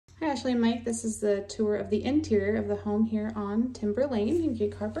Ashley and Mike. This is the tour of the interior of the home here on Timber Lane in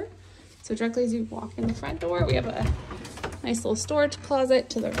Gig Harbor. So directly as you walk in the front door, we have a nice little storage closet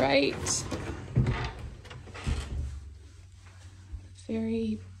to the right.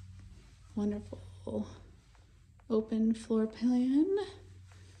 Very wonderful open floor plan.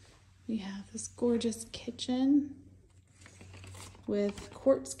 We have this gorgeous kitchen with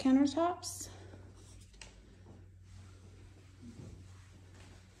quartz countertops.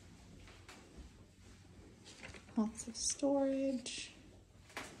 Lots of storage.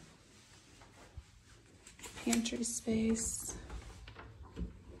 Pantry space.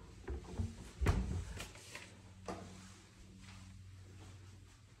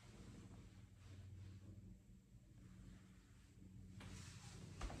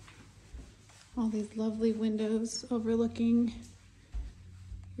 All these lovely windows overlooking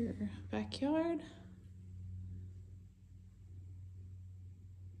your backyard.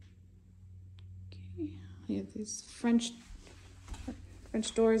 Okay, we have these French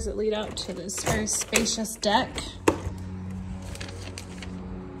doors that lead out to this very spacious deck.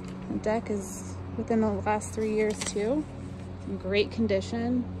 The deck is within the last 3 years too, in great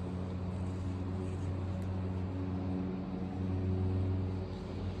condition.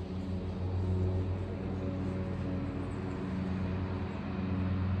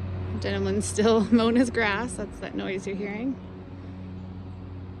 Gentleman's still mowing his grass. That's that noise you're hearing.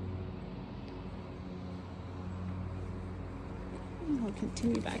 We'll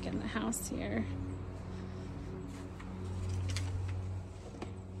continue back in the house here.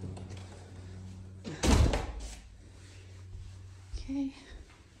 Okay.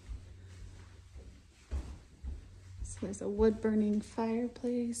 So there's a wood burning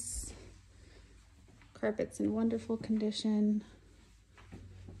fireplace. Carpet's in wonderful condition.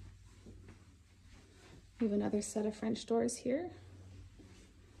 We have another set of French doors here.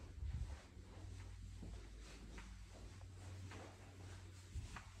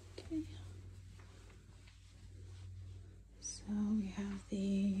 Okay. So we have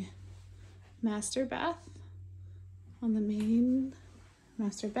the master bath on the main,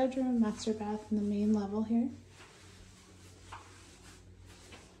 master bedroom, master bath on the main level here.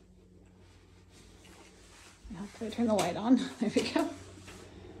 How can I turn the light on? There we go.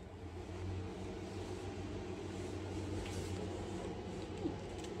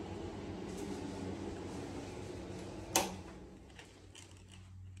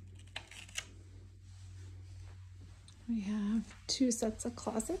 We have 2 sets of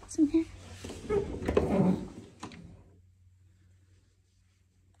closets in here. Okay.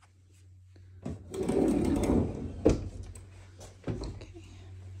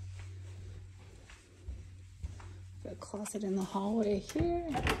 Got a closet in the hallway here.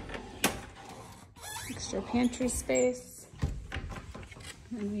 Extra pantry space.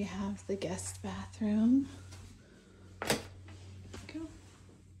 And we have the guest bathroom.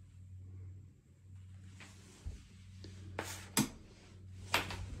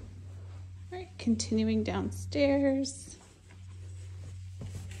 Continuing downstairs.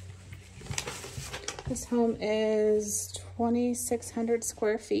 This home is 2,600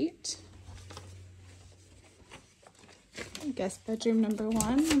 square feet. Guest bedroom number 1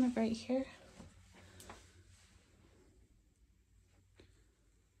 on the right here.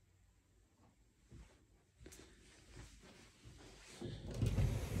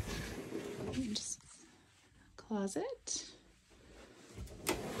 And just closet.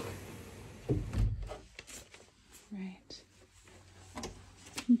 Right.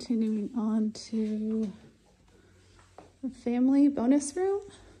 Continuing on to the family bonus room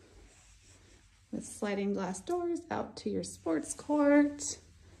with sliding glass doors out to your sports court.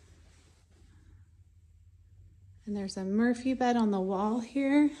 And there's a Murphy bed on the wall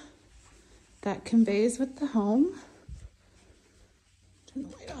here that conveys with the home. Turn the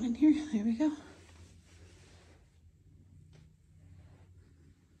light on in here. There we go.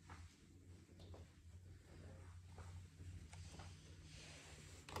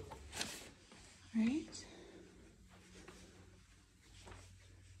 All right.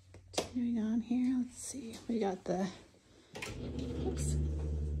 Continuing on here, let's see. We got the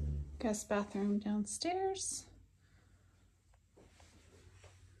guest bathroom downstairs.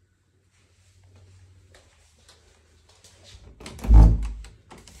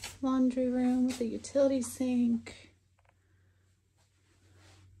 Laundry room with a utility sink.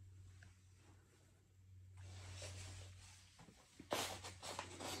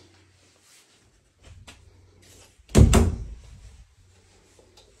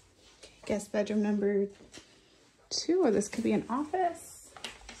 Guest bedroom number 2, or this could be an office.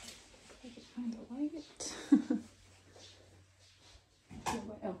 I can find a light.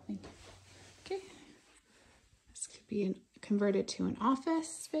 Oh, thank you. be converted to an office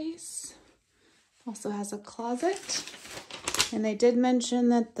space. Also has a closet. And they did mention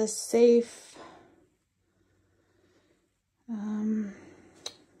that the safe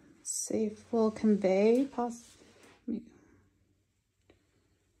will convey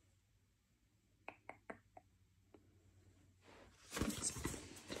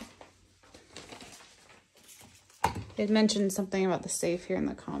It mentioned something about the safe here in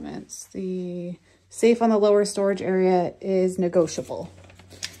the comments. The safe on the lower storage area is negotiable.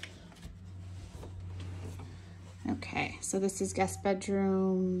 Okay, so this is guest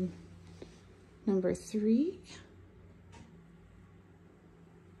bedroom number 3.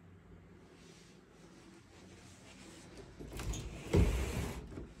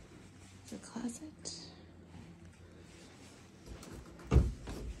 The closet.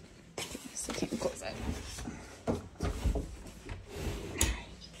 Yes, I can't close it.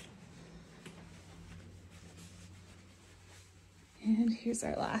 And here's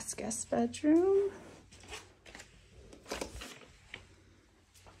our last guest bedroom.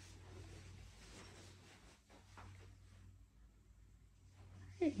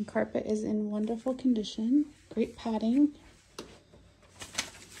 And carpet is in wonderful condition, great padding.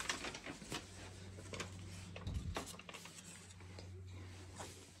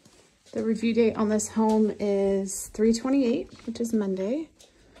 The review date on this home is 3/28, which is Monday.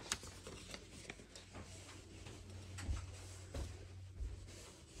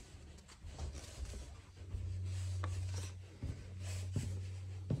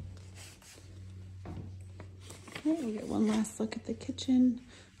 Okay, we'll get one last look at the kitchen.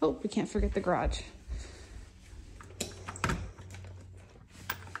 Oh, we can't forget the garage.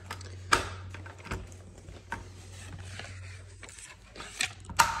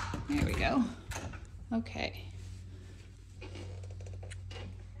 There we go. Okay.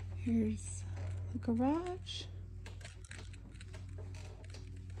 Here's the garage.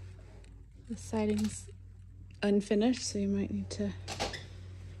 The siding's unfinished, so you might need to...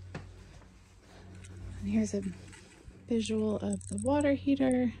 And here's a visual of the water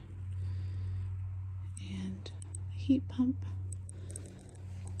heater and heat pump.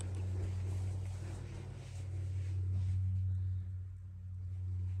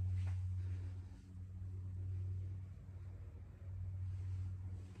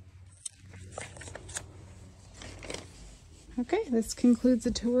 Okay, this concludes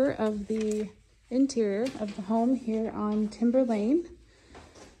the tour of the interior of the home here on Timber Lane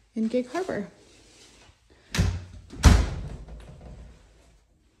in Gig Harbor.